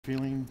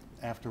Feeling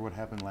after what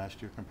happened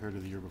last year compared to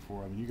the year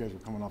before? I mean, you guys were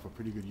coming off a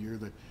pretty good year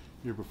the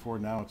year before.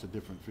 Now it's a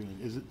different feeling.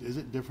 Is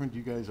it different?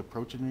 You guys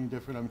approach it any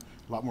different? I mean,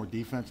 a lot more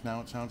defense now,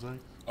 it sounds like.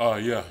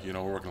 Yeah,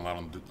 we're working a lot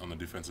on the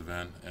defensive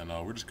end, and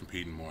we're just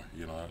competing more.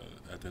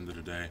 At the end of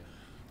the day,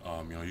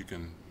 you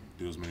can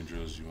do as many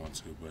drills as you want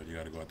to, but you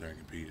got to go out there and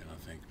compete. And I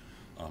think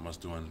us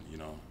doing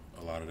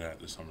a lot of that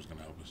this summer is going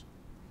to help us.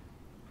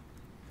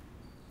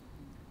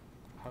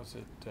 How's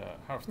it?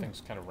 How have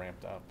things kind of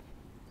ramped up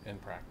in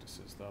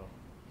practices, though?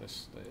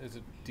 Is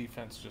it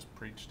defense just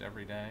preached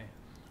every day?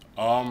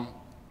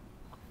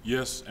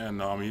 Yes,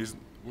 and he's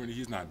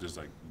not just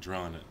like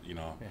drilling it,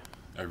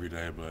 every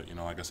day. But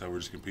like I said, we're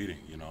just competing.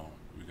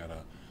 We gotta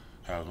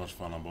have as much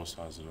fun on both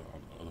sides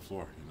of the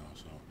floor.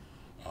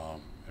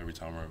 So every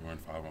time we're in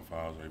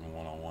 5-on-5s or even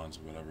 1-on-1s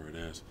or whatever it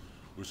is,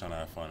 we're trying to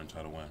have fun and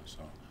try to win.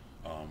 So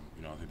I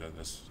think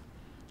that's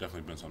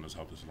definitely been something that's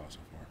helped us a lot so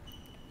far.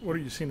 What are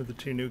you seeing of the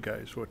two new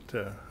guys?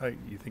 How,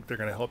 you think they're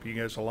going to help you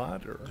guys a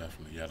lot? Or?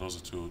 Definitely, yeah. Those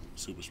are two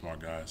super smart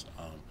guys.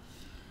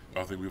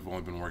 I think we've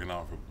only been working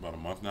out for about a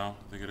month now,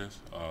 I think it is,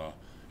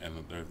 and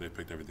they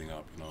picked everything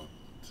up,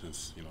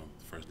 since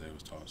the first day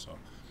was taught. So,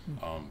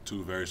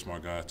 two very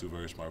smart guys, two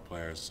very smart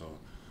players. So,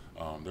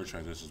 their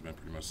transition has been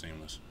pretty much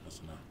seamless as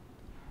of now.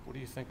 What do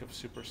you think of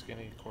super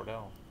skinny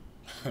Cordell?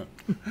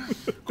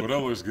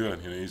 Cordell looks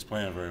good. He's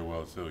playing very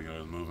well too.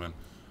 He's moving,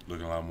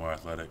 looking a lot more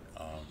athletic.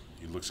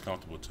 He looks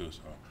comfortable too,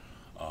 so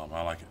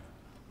I like it.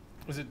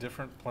 Is it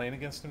different playing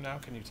against him now?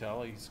 Can you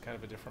tell he's kind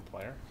of a different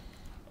player?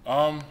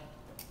 A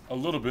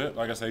little bit.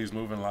 Like I said, he's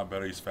moving a lot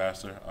better. He's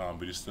faster,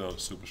 but he's still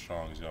super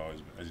strong as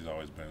he's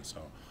always been. So,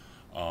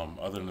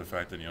 other than the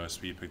fact that his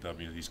speed picked up,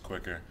 he's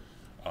quicker.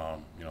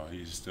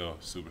 He's still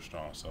super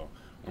strong. So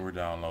when we're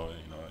down low,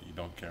 you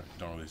don't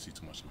really see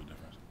too much of a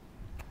difference.